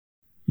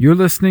You're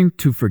listening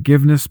to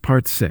Forgiveness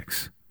Part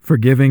 6,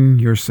 Forgiving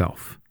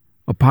Yourself,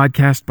 a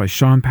podcast by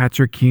Sean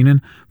Patrick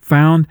Keenan,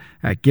 found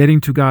at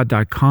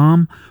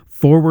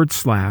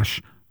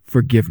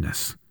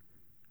gettingtogod.com/forgiveness.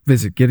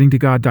 Visit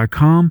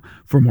gettingtogod.com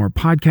for more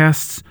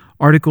podcasts,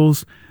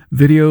 articles,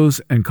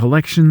 videos, and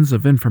collections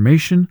of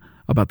information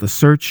about the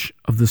search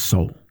of the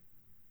soul.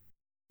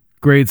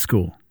 Grade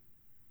school.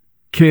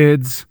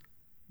 Kids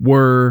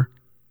were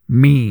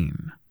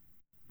mean.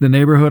 The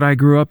neighborhood I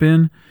grew up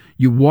in,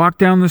 you walk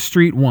down the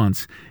street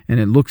once and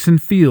it looks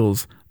and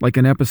feels like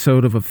an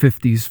episode of a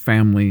 50s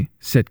family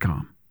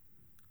sitcom.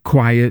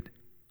 Quiet,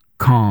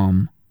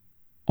 calm,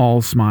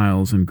 all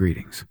smiles and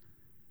greetings.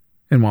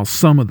 And while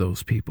some of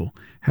those people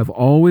have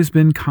always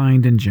been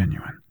kind and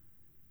genuine,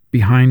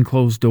 behind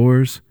closed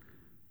doors,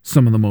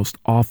 some of the most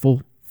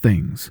awful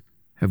things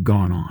have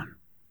gone on.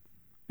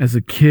 As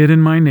a kid in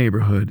my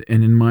neighborhood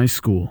and in my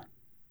school,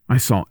 I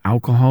saw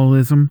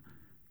alcoholism,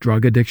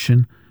 drug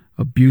addiction,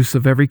 abuse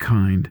of every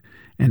kind,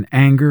 and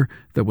anger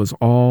that was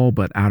all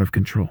but out of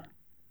control.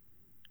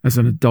 As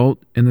an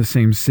adult in the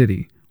same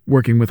city,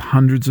 working with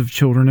hundreds of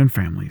children and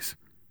families,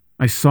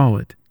 I saw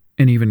it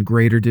in even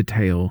greater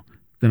detail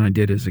than I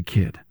did as a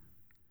kid.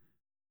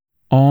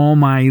 All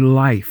my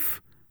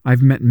life,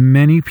 I've met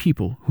many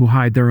people who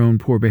hide their own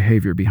poor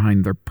behavior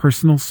behind their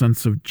personal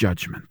sense of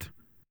judgment.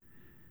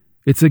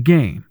 It's a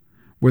game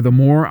where the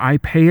more I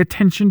pay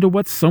attention to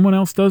what someone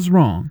else does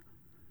wrong,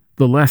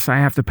 the less I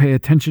have to pay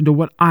attention to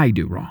what I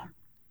do wrong.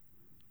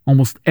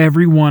 Almost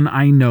everyone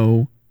I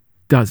know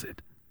does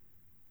it.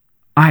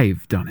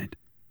 I've done it.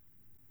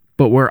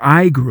 But where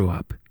I grew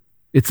up,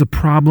 it's a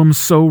problem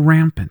so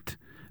rampant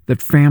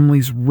that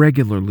families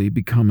regularly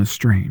become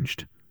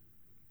estranged.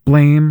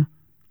 Blame,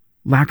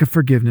 lack of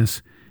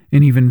forgiveness,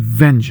 and even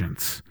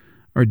vengeance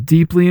are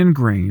deeply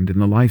ingrained in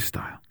the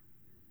lifestyle.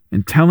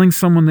 And telling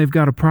someone they've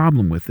got a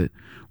problem with it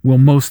will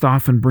most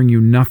often bring you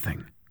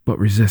nothing but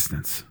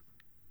resistance.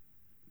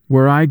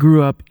 Where I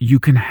grew up, you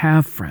can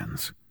have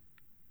friends.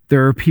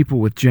 There are people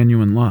with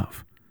genuine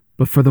love.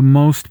 But for the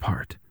most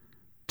part,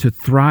 to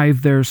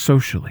thrive there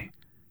socially,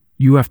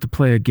 you have to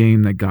play a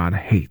game that God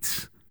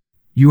hates.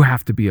 You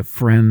have to be a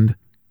friend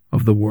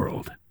of the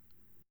world.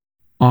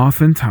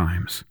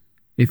 Oftentimes,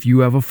 if you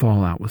have a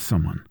fallout with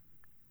someone,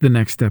 the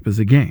next step is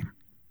a game.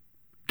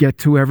 Get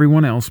to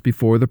everyone else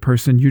before the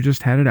person you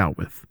just had it out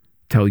with.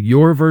 Tell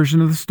your version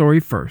of the story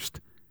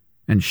first,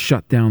 and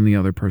shut down the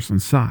other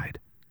person's side.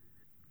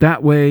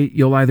 That way,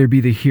 you'll either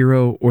be the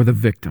hero or the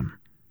victim,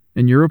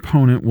 and your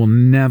opponent will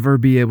never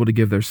be able to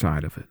give their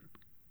side of it.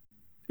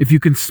 If you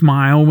can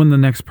smile when the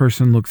next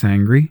person looks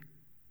angry,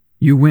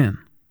 you win.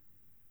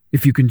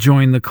 If you can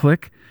join the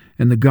clique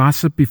and the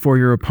gossip before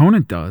your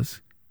opponent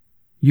does,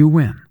 you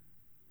win.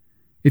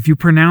 If you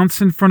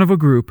pronounce in front of a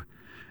group,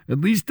 "At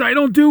least I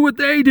don't do what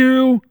they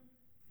do,"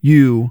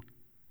 you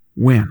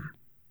win.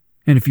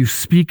 And if you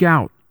speak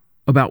out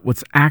about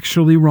what's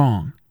actually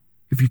wrong,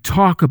 if you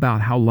talk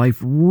about how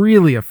life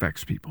really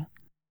affects people,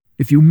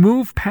 if you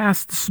move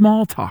past the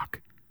small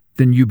talk,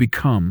 then you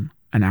become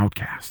an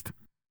outcast.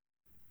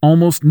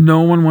 Almost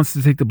no one wants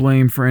to take the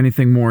blame for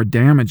anything more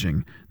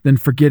damaging than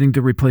forgetting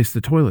to replace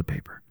the toilet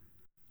paper.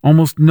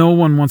 Almost no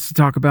one wants to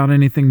talk about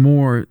anything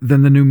more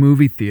than the new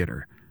movie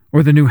theater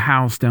or the new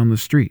house down the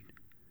street.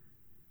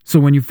 So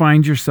when you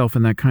find yourself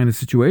in that kind of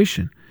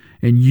situation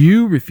and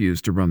you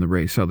refuse to run the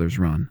race others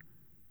run,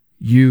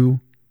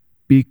 you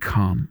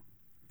become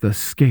the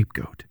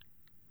scapegoat.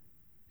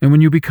 And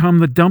when you become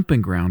the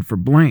dumping ground for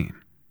blame,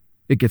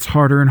 it gets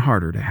harder and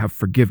harder to have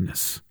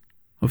forgiveness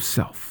of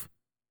self.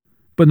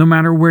 But no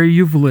matter where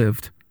you've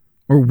lived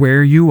or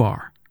where you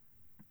are,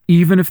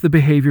 even if the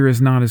behavior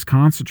is not as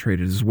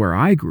concentrated as where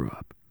I grew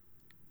up,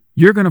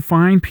 you're going to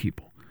find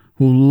people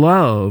who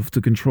love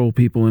to control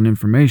people and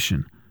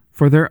information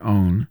for their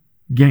own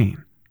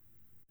gain.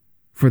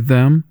 For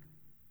them,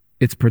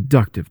 it's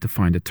productive to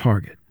find a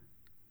target,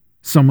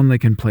 someone they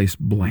can place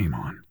blame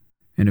on.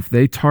 And if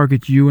they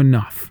target you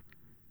enough,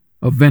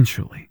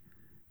 eventually,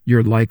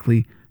 you're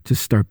likely to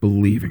start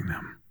believing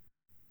them.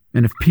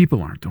 And if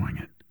people aren't doing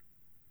it,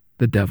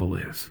 the devil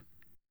is.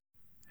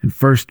 In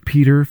 1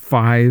 Peter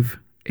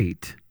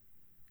 5:8,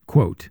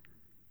 quote,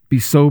 "Be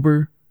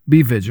sober,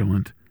 be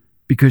vigilant,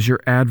 because your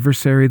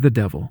adversary the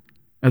devil,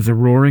 as a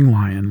roaring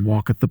lion,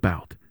 walketh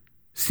about,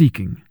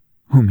 seeking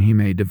whom he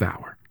may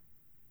devour."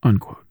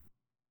 Unquote.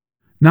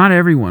 Not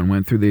everyone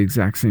went through the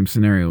exact same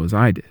scenario as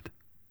I did.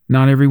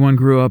 Not everyone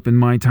grew up in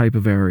my type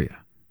of area.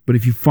 But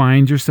if you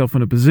find yourself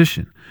in a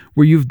position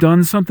where you've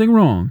done something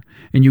wrong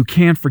and you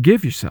can't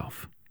forgive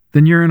yourself,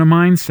 then you're in a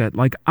mindset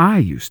like I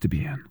used to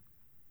be in.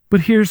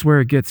 But here's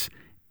where it gets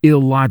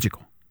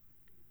illogical.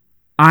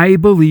 I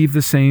believe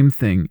the same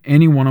thing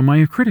any one of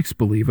my critics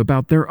believe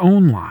about their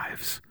own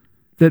lives,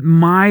 that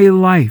my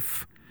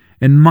life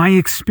and my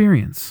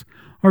experience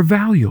are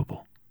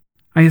valuable.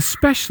 I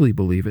especially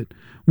believe it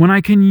when I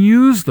can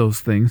use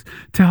those things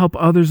to help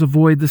others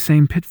avoid the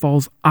same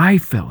pitfalls I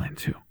fell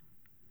into.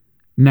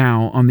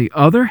 Now, on the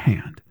other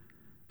hand,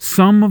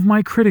 some of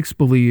my critics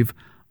believe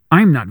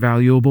I'm not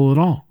valuable at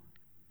all.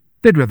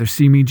 They'd rather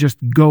see me just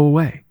go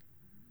away.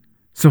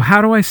 So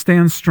how do I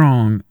stand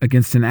strong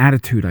against an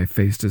attitude I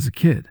faced as a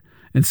kid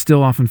and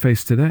still often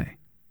face today?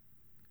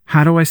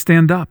 How do I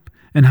stand up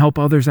and help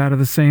others out of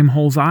the same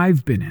holes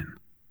I've been in?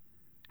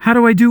 How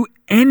do I do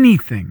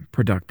anything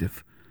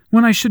productive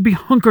when I should be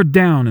hunkered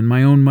down in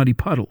my own muddy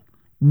puddle,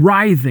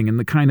 writhing in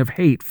the kind of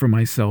hate for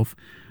myself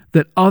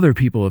that other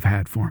people have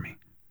had for me?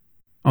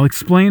 I'll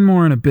explain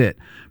more in a bit,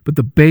 but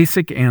the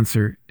basic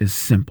answer is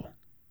simple.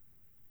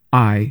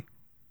 I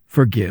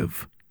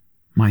forgive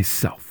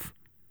myself.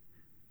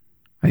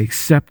 I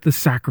accept the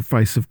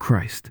sacrifice of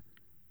Christ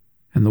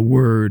and the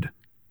Word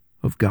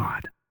of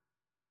God.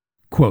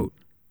 Quote,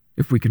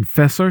 "If we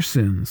confess our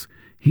sins,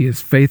 He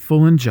is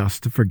faithful and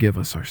just to forgive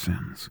us our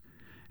sins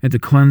and to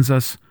cleanse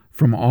us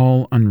from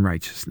all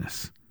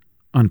unrighteousness."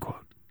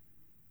 Unquote.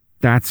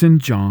 That's in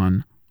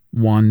John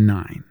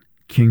 1:9,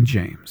 King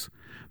James,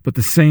 but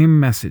the same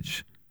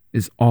message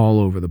is all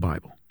over the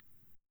Bible.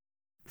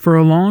 For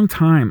a long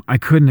time, I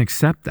couldn't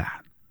accept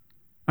that.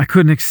 I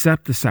couldn't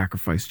accept the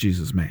sacrifice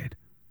Jesus made.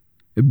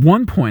 At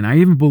one point, I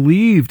even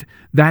believed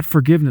that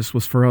forgiveness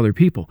was for other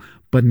people,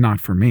 but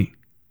not for me.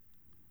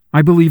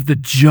 I believed the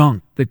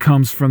junk that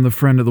comes from the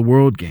friend of the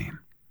world game.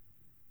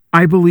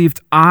 I believed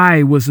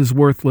I was as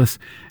worthless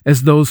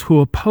as those who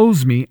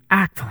oppose me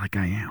act like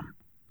I am.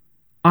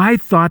 I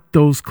thought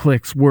those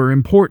cliques were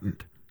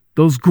important.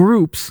 Those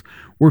groups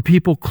where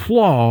people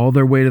claw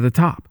their way to the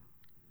top.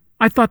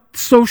 I thought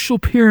social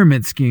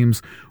pyramid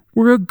schemes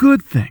were a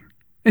good thing,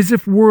 as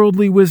if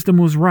worldly wisdom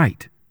was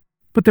right.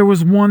 But there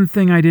was one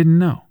thing I didn't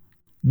know,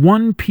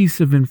 one piece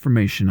of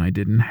information I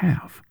didn't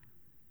have,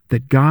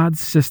 that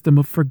God's system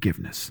of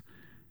forgiveness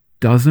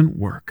doesn't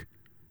work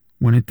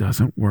when it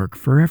doesn't work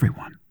for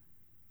everyone,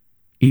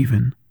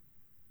 even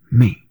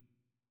me.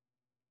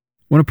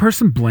 When a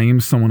person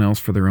blames someone else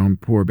for their own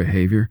poor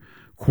behavior,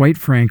 quite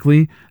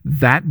frankly,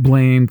 that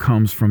blame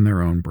comes from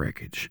their own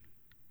breakage.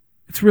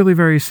 It's really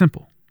very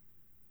simple.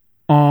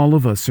 All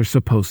of us are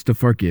supposed to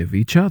forgive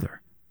each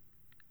other.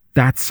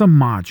 That's a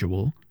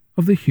module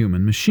of the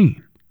human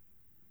machine.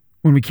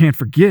 When we can't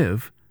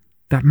forgive,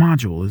 that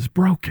module is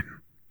broken.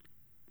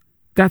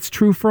 That's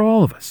true for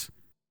all of us,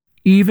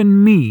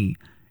 even me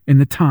in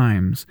the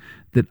times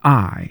that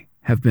I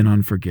have been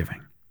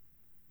unforgiving.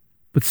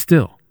 But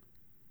still,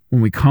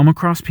 when we come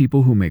across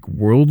people who make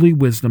worldly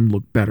wisdom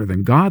look better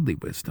than godly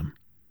wisdom,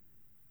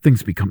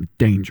 things become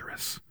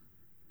dangerous.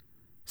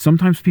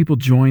 Sometimes people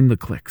join the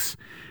cliques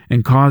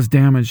and cause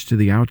damage to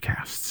the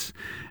outcasts,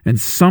 and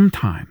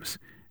sometimes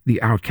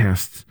the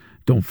outcasts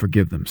don't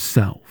forgive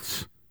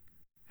themselves.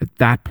 At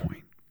that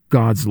point,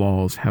 God's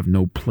laws have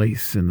no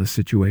place in the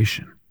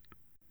situation.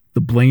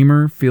 The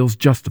blamer feels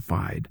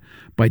justified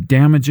by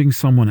damaging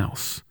someone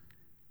else,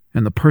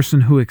 and the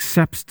person who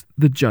accepts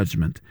the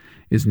judgment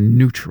is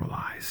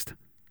neutralized.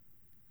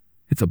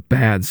 It's a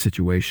bad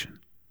situation.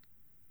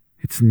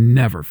 It's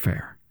never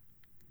fair.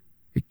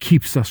 It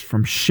keeps us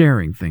from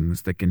sharing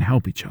things that can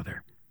help each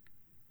other,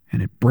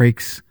 and it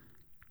breaks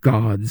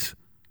God's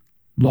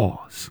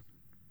laws.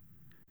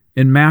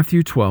 In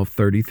Matthew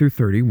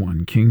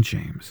 12:30-31, King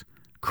James,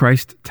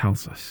 Christ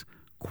tells us,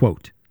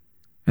 quote,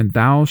 "And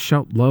thou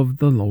shalt love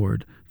the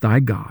Lord thy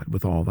God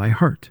with all thy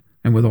heart,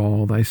 and with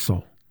all thy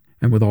soul,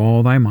 and with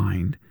all thy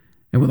mind,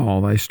 and with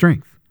all thy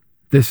strength.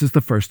 This is the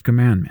first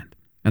commandment,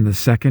 and the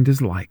second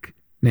is like,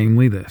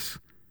 namely this,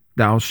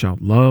 thou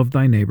shalt love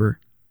thy neighbor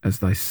as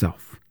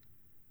thyself.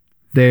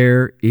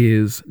 There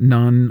is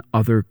none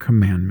other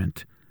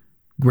commandment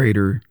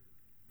greater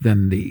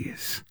than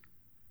these."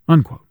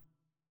 Unquote.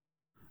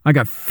 I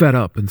got fed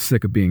up and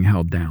sick of being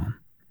held down.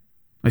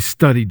 I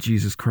studied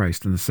Jesus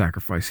Christ and the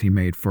sacrifice he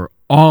made for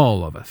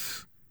all of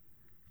us.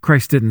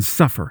 Christ didn't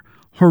suffer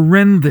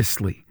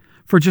horrendously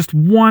for just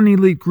one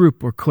elite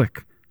group or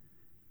clique.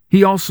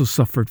 He also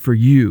suffered for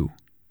you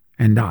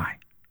and I.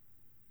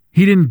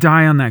 He didn't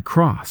die on that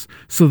cross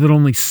so that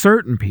only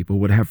certain people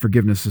would have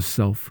forgiveness of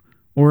self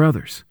or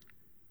others.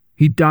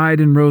 He died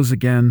and rose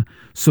again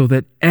so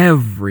that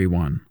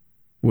everyone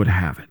would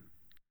have it.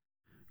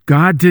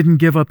 God didn't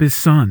give up his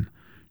son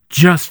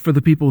just for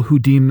the people who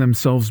deem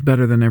themselves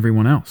better than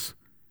everyone else.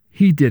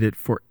 He did it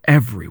for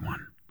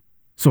everyone.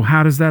 So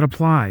how does that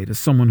apply to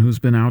someone who's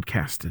been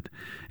outcasted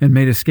and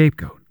made a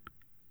scapegoat?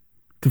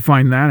 To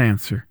find that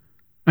answer,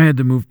 I had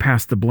to move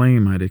past the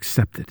blame I'd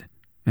accepted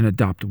and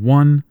adopt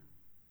one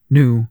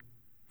new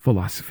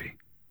philosophy.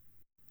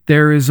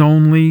 There is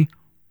only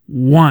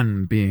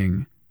one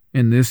being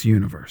in this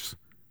universe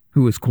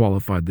who is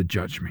qualified to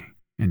judge me,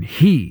 and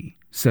he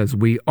says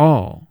we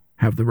all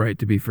have the right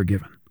to be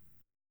forgiven.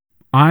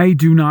 I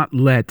do not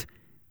let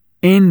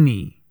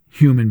any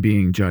human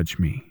being judge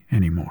me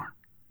anymore.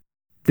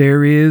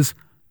 There is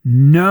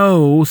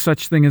no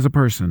such thing as a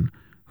person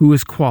who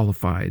is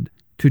qualified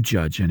to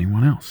judge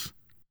anyone else.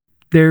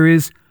 There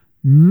is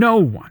no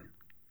one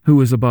who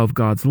is above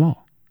God's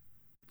law.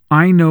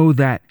 I know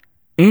that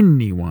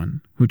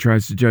anyone who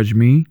tries to judge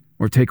me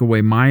or take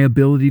away my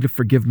ability to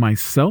forgive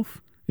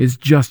myself is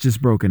just as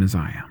broken as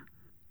I am,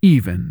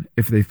 even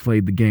if they've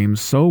played the game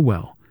so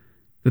well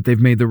that they've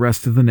made the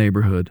rest of the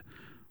neighborhood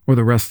or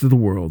the rest of the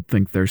world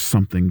think there's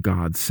something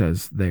God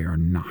says they are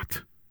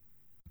not.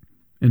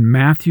 In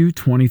Matthew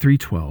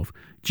 23:12,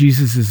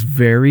 Jesus is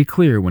very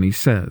clear when he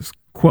says,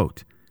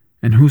 quote,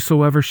 "And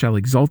whosoever shall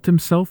exalt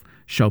himself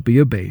shall be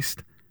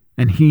abased,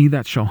 and he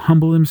that shall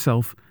humble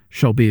himself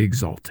shall be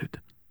exalted."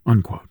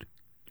 Unquote.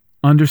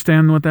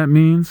 Understand what that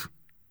means?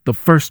 The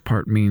first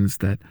part means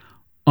that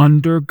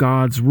under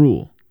God's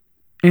rule,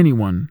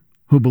 anyone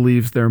who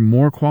believes they're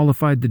more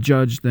qualified to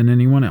judge than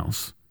anyone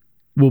else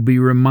will be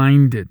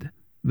reminded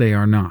they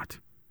are not.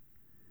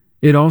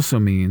 It also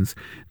means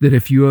that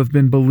if you have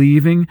been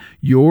believing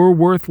you're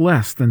worth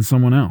less than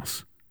someone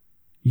else,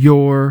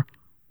 you're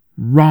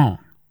wrong.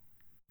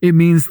 It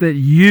means that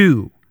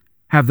you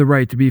have the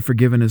right to be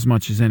forgiven as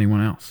much as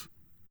anyone else.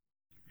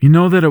 You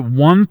know that at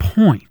one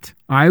point,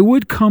 I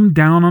would come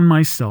down on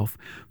myself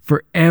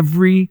for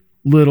every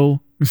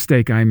little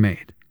mistake I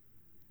made.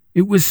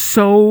 It was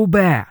so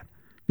bad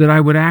that I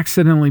would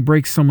accidentally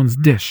break someone's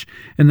dish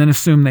and then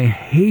assume they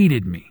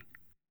hated me.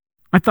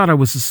 I thought I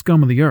was the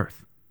scum of the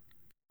earth.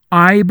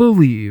 I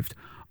believed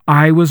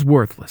I was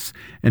worthless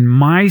and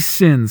my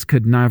sins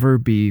could never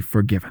be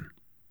forgiven.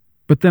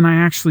 But then I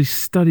actually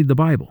studied the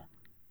Bible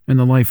and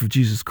the life of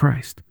Jesus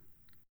Christ.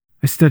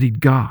 I studied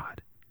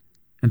God,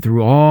 and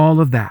through all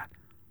of that,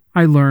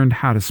 I learned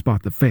how to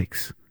spot the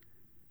fakes.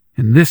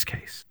 In this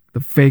case, the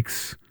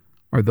fakes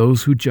are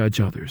those who judge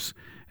others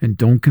and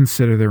don't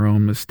consider their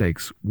own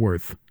mistakes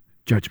worth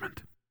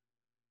judgment.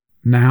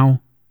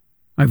 Now,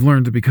 I've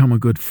learned to become a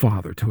good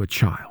father to a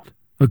child,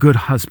 a good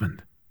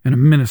husband, and a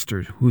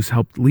minister who's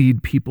helped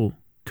lead people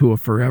to a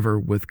forever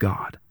with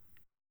God.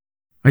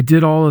 I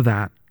did all of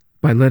that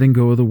by letting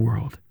go of the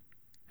world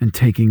and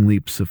taking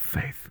leaps of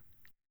faith.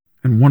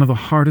 And one of the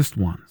hardest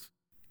ones,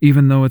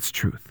 even though it's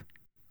truth,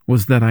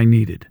 was that I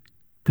needed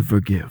to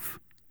forgive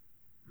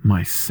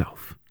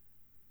myself.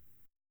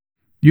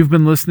 You've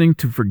been listening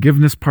to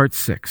Forgiveness Part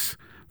 6,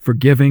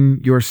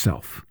 Forgiving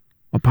Yourself,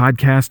 a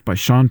podcast by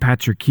Sean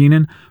Patrick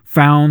Keenan,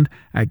 found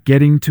at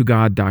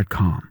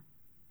gettingtogod.com.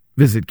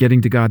 Visit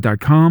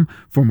gettingtogod.com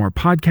for more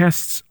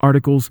podcasts,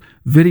 articles,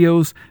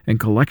 videos, and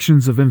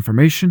collections of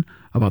information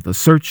about the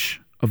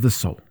search of the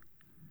soul.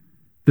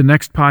 The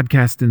next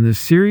podcast in this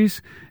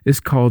series is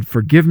called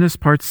Forgiveness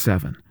Part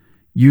 7,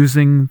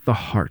 Using the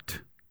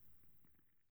Heart.